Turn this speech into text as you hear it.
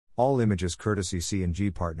All images courtesy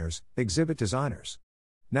C&G Partners, exhibit designers.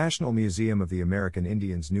 National Museum of the American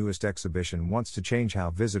Indian's newest exhibition wants to change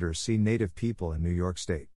how visitors see Native people in New York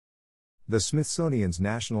State. The Smithsonian's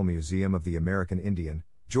National Museum of the American Indian,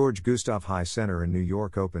 George Gustav High Center in New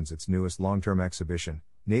York opens its newest long-term exhibition,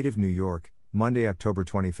 Native New York, Monday, October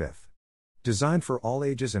 25. Designed for all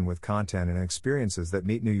ages and with content and experiences that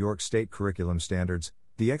meet New York State curriculum standards,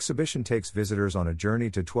 the exhibition takes visitors on a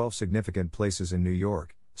journey to 12 significant places in New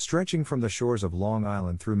York, stretching from the shores of Long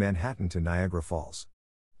Island through Manhattan to Niagara Falls.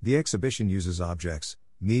 The exhibition uses objects,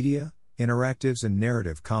 media, interactives and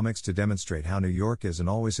narrative comics to demonstrate how New York is and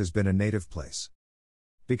always has been a Native place.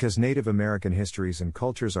 Because Native American histories and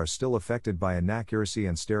cultures are still affected by inaccuracy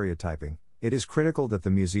and stereotyping, it is critical that the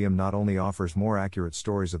museum not only offers more accurate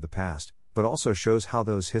stories of the past, but also shows how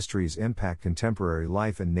those histories impact contemporary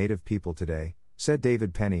life and Native people today, said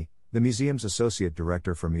David Penny, the museum's Associate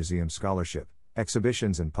Director for Museum Scholarship,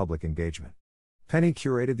 Exhibitions and Public Engagement. Penny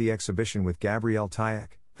curated the exhibition with Gabrielle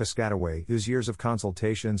Tyack, Piscataway, whose years of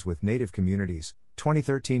consultations with Native communities,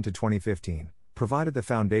 2013 to 2015, provided the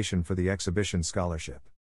foundation for the exhibition scholarship.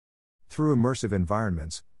 Through immersive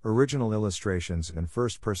environments, original illustrations and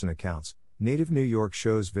first-person accounts, Native New York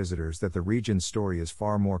shows visitors that the region's story is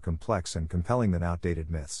far more complex and compelling than outdated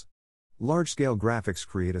myths. Large-scale graphics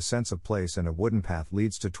create a sense of place and a wooden path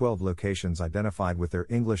leads to 12 locations identified with their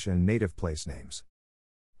English and Native place names.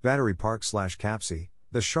 Battery Park/Capsea,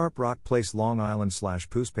 the Sharp Rock Place Long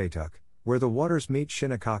Island/Poospatuck, where the waters meet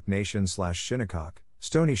Shinnecock Nation/Shinnecock,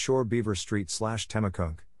 Stony Shore Beaver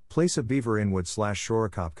Street/Temacunk, Place of Beaver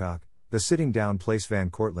Inwood/Shorecopcock, the Sitting Down Place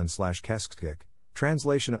Van Cortlandt/Keskik,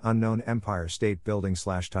 Translation Unknown Empire State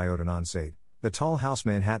Building/Tyotanonstate, the Tall House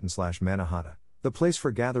Manhattan/Mannahatta, the place for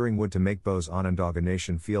gathering wood to make bows Onondaga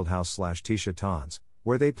Nation Fieldhouse/Tisha Tons,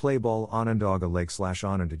 where they play ball Onondaga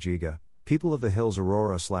Lake/Onondajiga, People of the Hills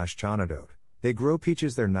Aurora/Chonadote, they grow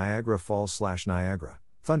peaches there Niagara Falls/Niagara,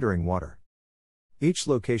 Thundering Water. Each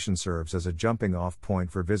location serves as a jumping off point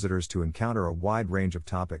for visitors to encounter a wide range of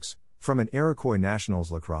topics, from an Iroquois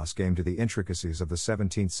Nationals lacrosse game to the intricacies of the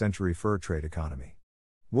 17th century fur trade economy.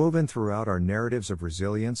 Woven throughout are narratives of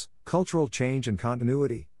resilience, cultural change and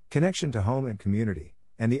continuity, connection to home and community,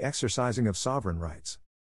 and the exercising of sovereign rights.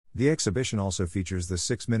 The exhibition also features the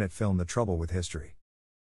 6-minute film The Trouble with History.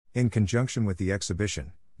 In conjunction with the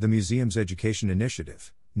exhibition, the museum's education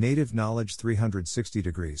initiative, Native Knowledge 360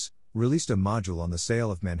 Degrees, released a module on the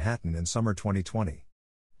sale of Manhattan in summer 2020.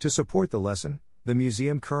 To support the lesson, the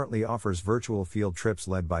museum currently offers virtual field trips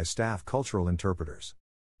led by staff cultural interpreters.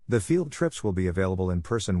 The field trips will be available in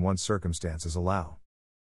person once circumstances allow.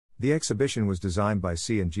 The exhibition was designed by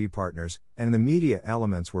C&G Partners, and the media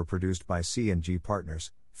elements were produced by C&G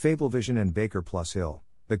Partners, Fablevision and Baker Plus Hill.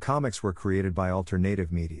 The comics were created by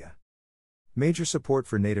Alternative Media. Major support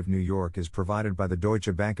for Native New York is provided by the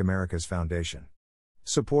Deutsche Bank Americas Foundation.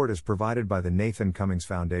 Support is provided by the Nathan Cummings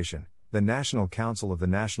Foundation, the National Council of the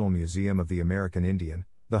National Museum of the American Indian,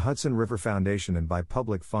 the Hudson River Foundation and by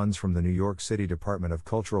public funds from the New York City Department of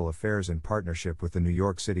Cultural Affairs in partnership with the New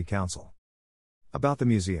York City Council. About the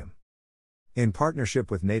museum. In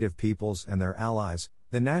partnership with Native peoples and their allies,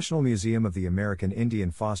 the National Museum of the American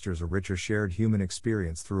Indian fosters a richer shared human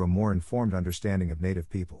experience through a more informed understanding of Native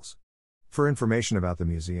peoples. For information about the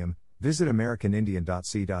museum, visit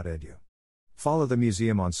americanindian.c.edu. Follow the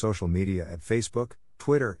museum on social media at Facebook,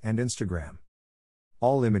 Twitter, and Instagram.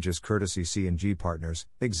 All images courtesy C&G Partners,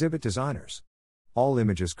 exhibit designers. All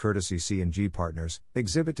images courtesy C&G Partners,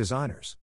 exhibit designers.